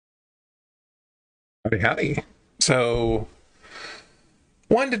Howdy, howdy. So,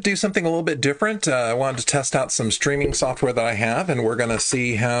 wanted to do something a little bit different. I wanted to test out some streaming software that I have, and we're going to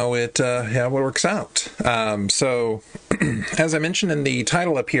see how it works out. As I mentioned in the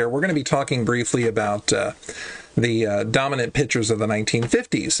title up here, we're going to be talking briefly about the dominant pitchers of the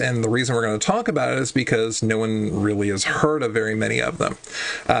 1950s. And the reason we're going to talk about it is because no one really has heard of very many of them.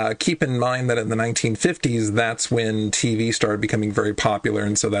 Keep in mind that in the 1950s, that's when TV started becoming very popular,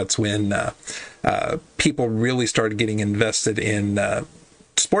 and so that's when people really started getting invested in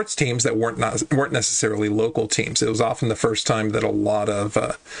sports teams that weren't necessarily local teams. It was often the first time that a lot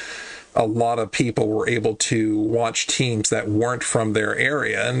of people were able to watch teams that weren't from their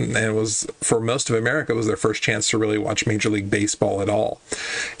area, and it was, for most of America, it was their first chance to really watch Major League Baseball at all.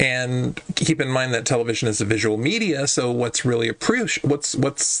 And keep in mind that television is a visual media, so what's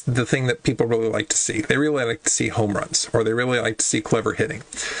the thing that people really like to see? They really like to see home runs, or they really like to see clever hitting.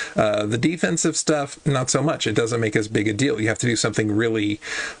 The defensive stuff, not so much. It doesn't make as big a deal. You have to do something really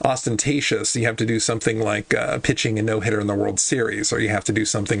ostentatious. You have to do something like pitching a no-hitter in the World Series, or you have to do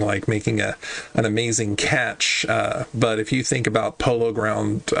something like making an amazing catch. But if you think about polo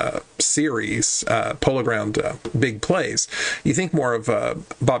ground big plays, you think more of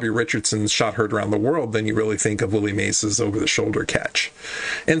Bobby Richardson's shot heard around the world than you really think of Willie Mays's over-the-shoulder catch.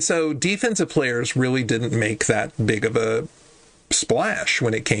 And so defensive players really didn't make that big of a splash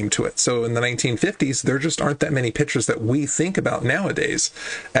when it came to it. So in the 1950s, there just aren't that many pitchers that we think about nowadays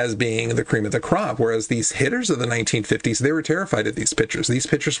as being the cream of the crop, whereas these hitters of the 1950s, they were terrified of these pitchers. These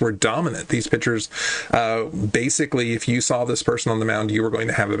pitchers were dominant. These pitchers, basically, if you saw this person on the mound, you were going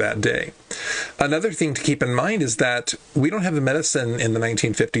to have a bad day. Another thing to keep in mind is that we don't have the medicine in the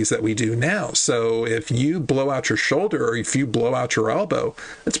 1950s that we do now. So if you blow out your shoulder or if you blow out your elbow,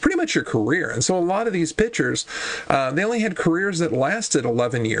 it's pretty much your career. And so a lot of these pitchers, they only had careers that lasted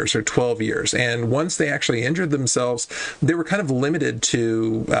 11 years or 12 years. And once they actually injured themselves, they were kind of limited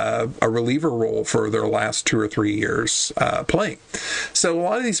to a reliever role for their last 2 or 3 years playing. So a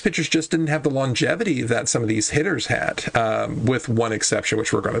lot of these pitchers just didn't have the longevity that some of these hitters had, with one exception,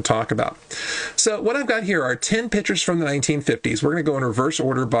 which we're going to talk about. So what I've got here are 10 pitchers from the 1950s. We're going to go in reverse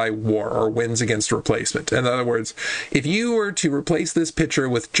order by WAR, or wins against replacement. In other words, if you were to replace this pitcher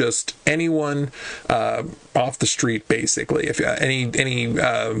with just anyone off the street, basically, if any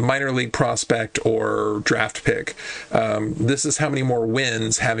minor league prospect or draft pick, this is how many more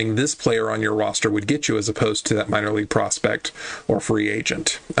wins having this player on your roster would get you, as opposed to that minor league prospect or free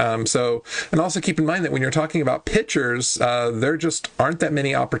agent. And also keep in mind that when you're talking about pitchers, there just aren't that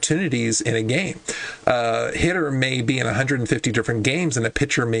many opportunities in a game. A hitter may be in 150 different games, and a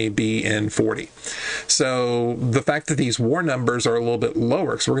pitcher may be in 40. So the fact that these WAR numbers are a little bit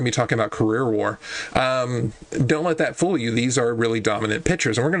lower, because we're going to be talking about career WAR, don't let that fool you. These are really dominant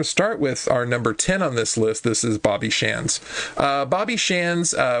pitchers. And we're going to start with our number 10 on this list. This is Bobby Shands. Bobby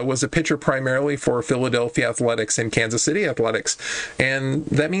Shands was a pitcher primarily for Philadelphia Athletics and Kansas City Athletics. And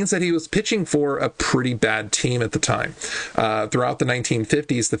that means that he was pitching for a pretty bad team at the time. Throughout the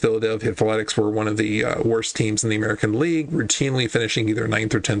 1950s, the Philadelphia Athletics were one of the worst teams in the American League, routinely finishing either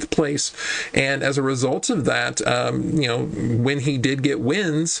 9th or 10th place. And as a result of that, when he did get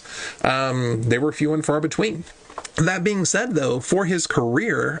wins, they were few and far between. That being said, though, for his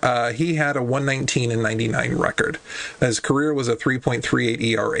career, he had a 119-99 record. His career was a 3.38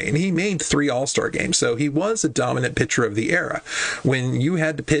 ERA, and he made 3 All-Star games, so he was a dominant pitcher of the era. When you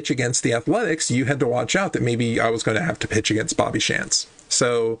had to pitch against the Athletics, you had to watch out that maybe I was going to have to pitch against Bobby Shands.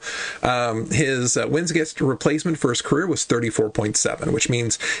 So his wins against replacement for his career was 34.7, which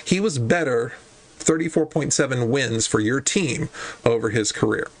means he was better 34.7 wins for your team over his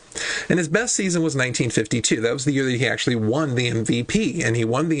career. And his best season was 1952. That was the year that he actually won the MVP, and he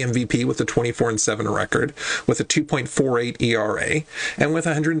won the MVP with a 24-7 record, with a 2.48 ERA, and with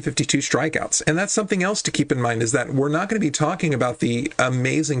 152 strikeouts. And that's something else to keep in mind, is that we're not going to be talking about the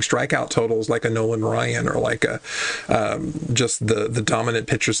amazing strikeout totals like a Nolan Ryan or like just the dominant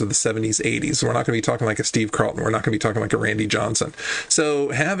pitchers of the 70s, 80s. We're not going to be talking like a Steve Carlton. We're not going to be talking like a Randy Johnson.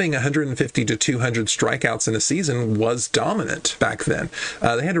 So having 150 to 200 strikeouts in a season was dominant back then.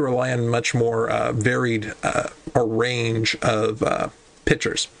 They had to rely on much more varied a range of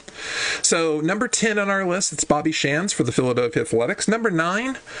pitchers. So number 10 on our list, it's Bobby Shands for the Philadelphia Athletics. Number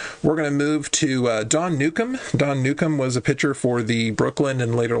 9, we're going to move to Don Newcombe. Don Newcombe was a pitcher for the Brooklyn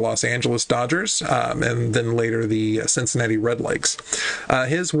and later Los Angeles Dodgers, and then later the Cincinnati Redlegs.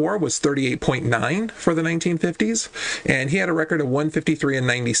 His WAR was 38.9 for the 1950s, and he had a record of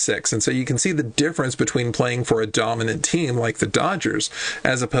 153-96. And so you can see the difference between playing for a dominant team like the Dodgers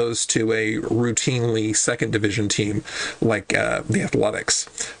as opposed to a routinely second division team like the Athletics.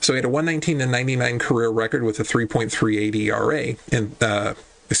 Athletics. So he had a 119-99 career record with a 3.38 ERA and a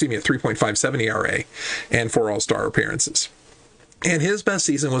 3.57 ERA and 4 All-Star appearances. And his best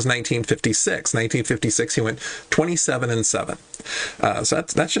season was 1956. 1956, he went 27-7. So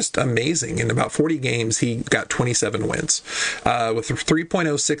that's just amazing. In about 40 games, he got 27 wins with a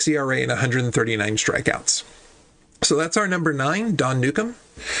 3.06 ERA and 139 strikeouts. So that's our number 9, Don Newcombe.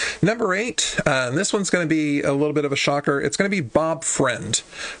 Number 8, and this one's going to be a little bit of a shocker. It's going to be Bob Friend.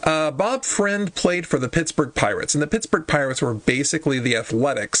 Bob Friend played for the Pittsburgh Pirates, and the Pittsburgh Pirates were basically the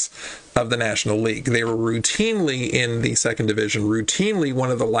Athletics of the National League. They were routinely in the second division, routinely one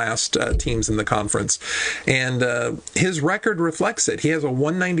of the last teams in the conference, and his record reflects it. He has a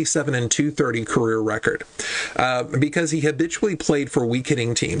 197-230 career record because he habitually played for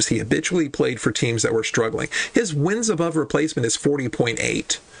weak-hitting teams. He habitually played for teams that were struggling. His wins above replacement is 40.8.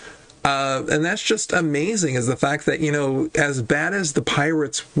 And that's just amazing, is the fact that, you know, as bad as the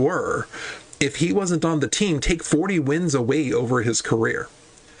Pirates were, if he wasn't on the team, take 40 wins away over his career.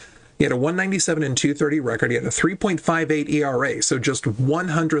 He had a 197-230 record. He had a 3.58 ERA, so just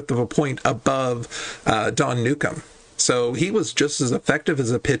 1/100th of a point above Don Newcombe. So he was just as effective as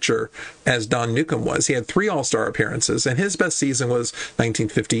a pitcher as Don Newcombe was. He had 3 All-Star appearances, and his best season was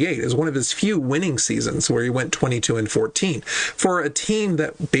 1958. It was one of his few winning seasons where he went 22-14 for a team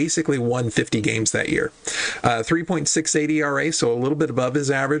that basically won 50 games that year. 3.68 ERA, so a little bit above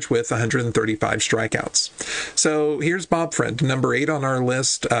his average with 135 strikeouts. So here's Bob Friend, number 8 on our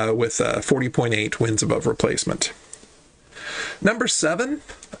list with 40.8 wins above replacement. Number 7,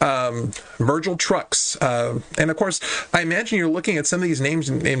 Virgil Trucks. And of course, I imagine you're looking at some of these names,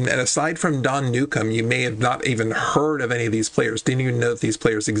 and aside from Don Newcombe, you may have not even heard of any of these players, didn't even know that these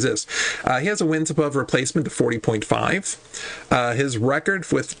players exist. He has a wins above replacement of 40.5. His record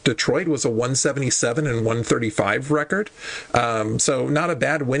with Detroit was a 177-135 record. So not a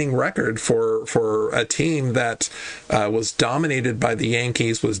bad winning record for a team that was dominated by the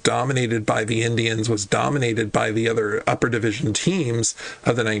Yankees, was dominated by the Indians, was dominated by the other upper division teams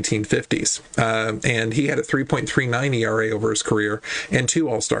of the 1950s. And he had a 3.39 ERA over his career and 2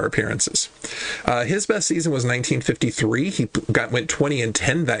 All-Star appearances. His best season was 1953. He went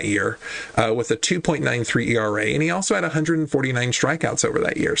 20-10 that year with a 2.93 ERA, and he also had 149 strikeouts over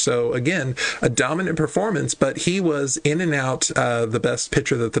that year. So again, a dominant performance, but he was in and out the best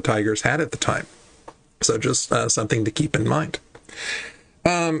pitcher that the Tigers had at the time. So just something to keep in mind.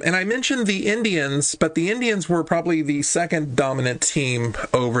 And I mentioned the Indians, but the Indians were probably the second dominant team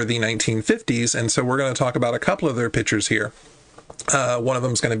over the 1950s, and so we're going to talk about a couple of their pitchers here. One of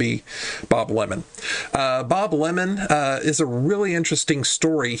them is going to be Bob Lemon. Bob Lemon is a really interesting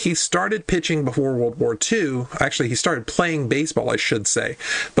story. He started pitching before World War II. Actually, he started playing baseball, I should say,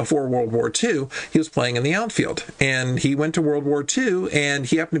 before World War II. He was playing in the outfield, and he went to World War II, and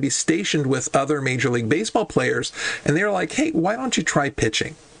he happened to be stationed with other Major League Baseball players, and they were like, hey, why don't you try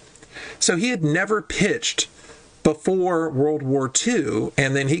pitching? So he had never pitched before World War II,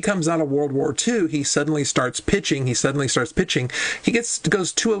 and then he comes out of World War II, he suddenly starts pitching. He goes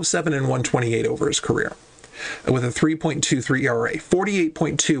 207-128 over his career with a 3.23 ERA,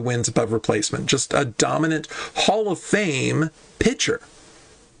 48.2 wins above replacement. Just a dominant Hall of Fame pitcher,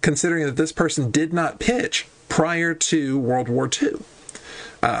 considering that this person did not pitch prior to World War II.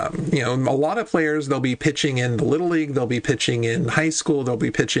 You know, a lot of players, they'll be pitching in the Little League, they'll be pitching in high school, they'll be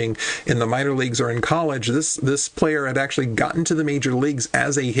pitching in the minor leagues or in college. This player had actually gotten to the major leagues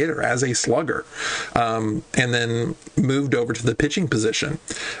as a hitter, as a slugger, and then moved over to the pitching position.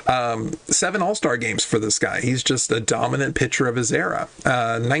 7 All-Star games for this guy. He's just a dominant pitcher of his era.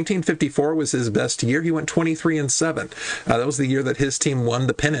 1954 was his best year. He went 23-7. That was the year that his team won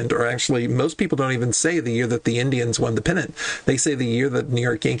the pennant, or actually, most people don't even say the year that the Indians won the pennant. They say the year that New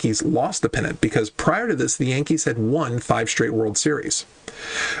York Yankees lost the pennant, because prior to this, the Yankees had won 5 straight World Series.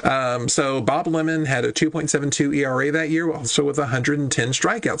 So Bob Lemon had a 2.72 ERA that year, also with 110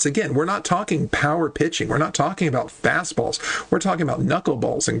 strikeouts. Again, we're not talking power pitching. We're not talking about fastballs. We're talking about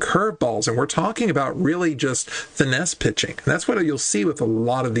knuckleballs and curveballs, and we're talking about really just finesse pitching. And that's what you'll see with a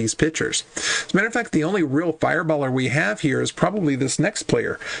lot of these pitchers. As a matter of fact, the only real fireballer we have here is probably this next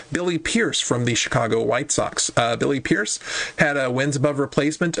player, Billy Pierce from the Chicago White Sox. Billy Pierce had a wins above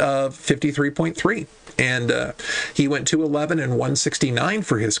replacement of 53.3. And he went 211-169 1949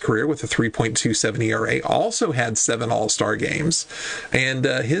 for his career with a 3.27 ERA, also had 7 All-Star games. And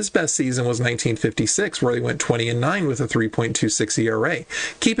his best season was 1956, where he went 20-9 with a 3.26 ERA.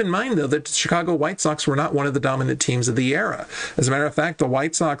 Keep in mind, though, that the Chicago White Sox were not one of the dominant teams of the era. As a matter of fact, the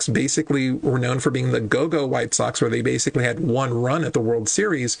White Sox basically were known for being the go-go White Sox, where they basically had one run at the World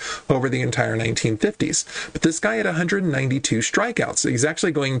Series over the entire 1950s. But this guy had 192 strikeouts. He's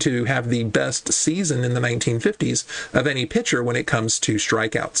actually going to have the best season in the 1950s of any pitcher when it comes to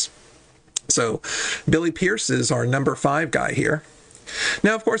strikeouts. So Billy Pierce is our number 5 guy here.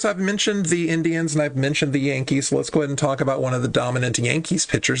 Now, of course, I've mentioned the Indians and I've mentioned the Yankees, so let's go ahead and talk about one of the dominant Yankees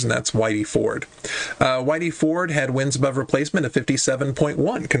pitchers, and that's Whitey Ford. Whitey Ford had wins above replacement of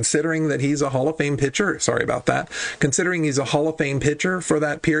 57.1, considering that he's a Hall of Fame pitcher. Sorry about that. Considering he's a Hall of Fame pitcher for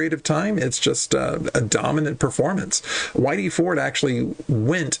that period of time, it's just a dominant performance. Whitey Ford actually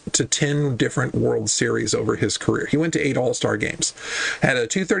went to 10 different World Series over his career. He went to 8 All-Star games. Had a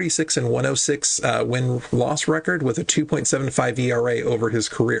 236 and 106 win-loss record with a 2.75 ERA over his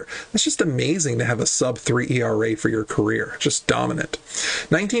career. It's just amazing to have a sub-3 ERA for your career. Just dominant.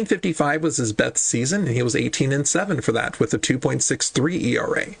 1955 was his best season, and he was 18-7 for that with a 2.63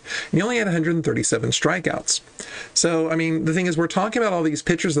 ERA. And he only had 137 strikeouts. So, I mean, the thing is, we're talking about all these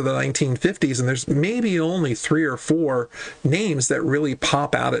pitchers of the 1950s, and there's maybe only 3 or 4 names that really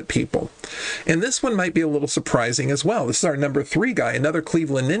pop out at people. And this one might be a little surprising as well. This is our number 3 guy, another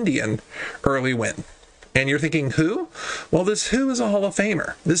Cleveland Indian early win. And you're thinking, who? Well, this who is a Hall of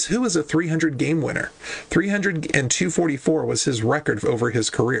Famer. This who is a 300-game winner. 300 and 244 was his record over his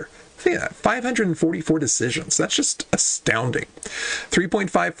career. Think of that, 544 decisions. That's just astounding.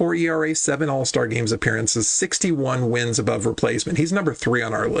 3.54 ERA, 7 All-Star Games appearances, 61 wins above replacement. He's number 3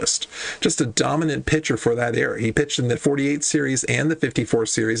 on our list. Just a dominant pitcher for that era. He pitched in the 48 series and the 54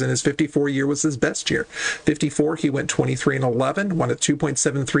 series, and his 54 year was his best year. 54, he went 23-11, won a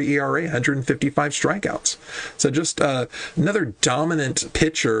 2.73 ERA, 155 strikeouts. So just another dominant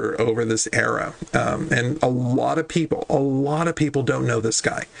pitcher over this era. And a lot of people don't know this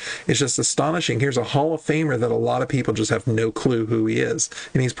guy. It's just astonishing. Here's a Hall of Famer that a lot of people just have no clue who he is.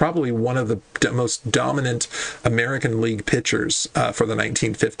 And he's probably one of the most dominant American League pitchers for the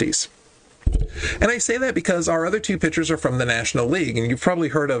 1950s. And I say that because our other 2 pitchers are from the National League, and you've probably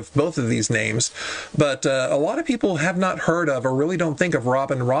heard of both of these names, but a lot of people have not heard of or really don't think of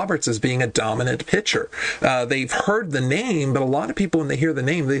Robin Roberts as being a dominant pitcher. They've heard the name, but a lot of people, when they hear the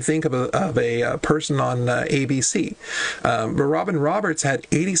name, they think of a person on ABC. But Robin Roberts had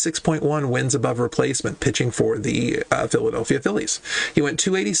 86.1 wins above replacement pitching for the Philadelphia Phillies. He went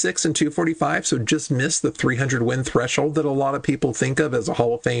 286 and 245, so just missed the 300-win threshold that a lot of people think of as a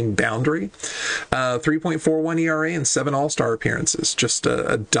Hall of Fame boundary. 3.41 ERA and 7 All-Star appearances. Just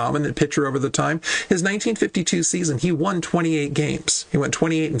a dominant pitcher over the time. His 1952 season, he won 28 games. He went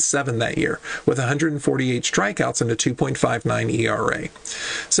 28-7 that year with 148 strikeouts and a 2.59 ERA.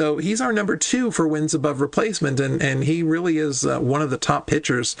 So he's our number 2 for wins above replacement, and he really is one of the top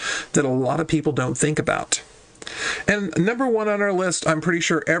pitchers that a lot of people don't think about. And number 1 on our list, I'm pretty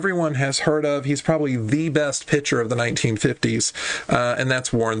sure everyone has heard of. He's probably the best pitcher of the 1950s, and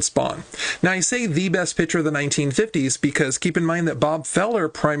that's Warren Spahn. Now, I say the best pitcher of the 1950s because keep in mind that Bob Feller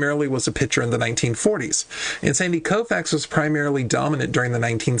primarily was a pitcher in the 1940s, and Sandy Koufax was primarily dominant during the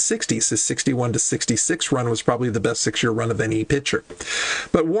 1960s. His 61-66 run was probably the best 6-year run of any pitcher.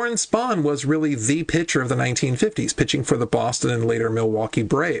 But Warren Spahn was really the pitcher of the 1950s, pitching for the Boston and later Milwaukee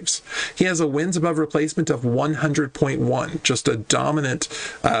Braves. He has a wins above replacement of 100.1, just a dominant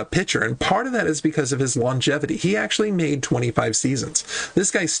pitcher, and part of that is because of his longevity. He actually made 25 seasons. This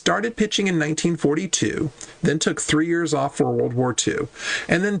guy started pitching in 1942, then took 3 years off for World War II,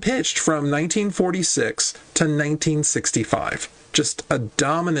 and then pitched from 1946 to 1965. Just a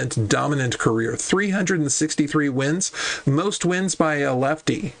dominant career. 363 wins, most wins by a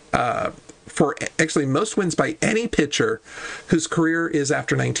lefty. Most wins by any pitcher whose career is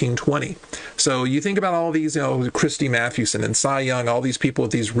after 1920. So you think about all these, Christy Mathewson and Cy Young, all these people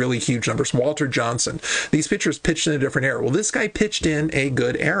with these really huge numbers, Walter Johnson. These pitchers pitched in a different era. Well, this guy pitched in a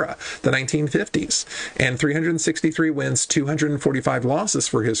good era, the 1950s, and 363 wins, 245 losses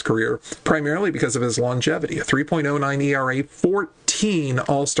for his career, primarily because of his longevity, a 3.09 ERA, 14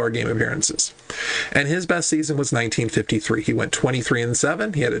 All-Star Game appearances. And his best season was 1953. He went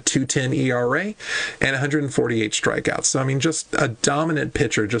 23-7. He had a 2.10 ERA. ERA and 148 strikeouts. So, I mean, just a dominant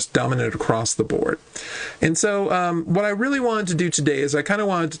pitcher, just dominant across the board. And so what I really wanted to do today is I kind of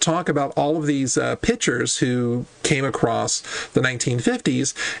wanted to talk about all of these pitchers who came across the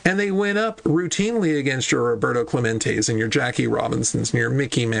 1950s, and they went up routinely against your Roberto Clementes and your Jackie Robinsons and your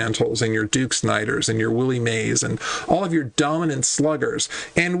Mickey Mantles and your Duke Snyders and your Willie Mays and all of your dominant sluggers.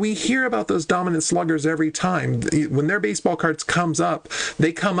 And we hear about those dominant sluggers every time. When their baseball cards comes up,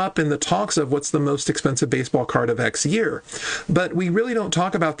 they come up in the talks of what's the most expensive baseball card of X year. But we really don't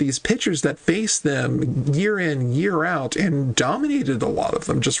talk about these pitchers that faced them year in, year out, and dominated a lot of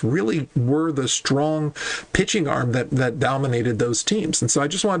them, just really were the strong pitching arm that dominated those teams. And so I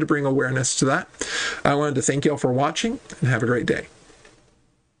just wanted to bring awareness to that. I wanted to thank you all for watching, and have a great day.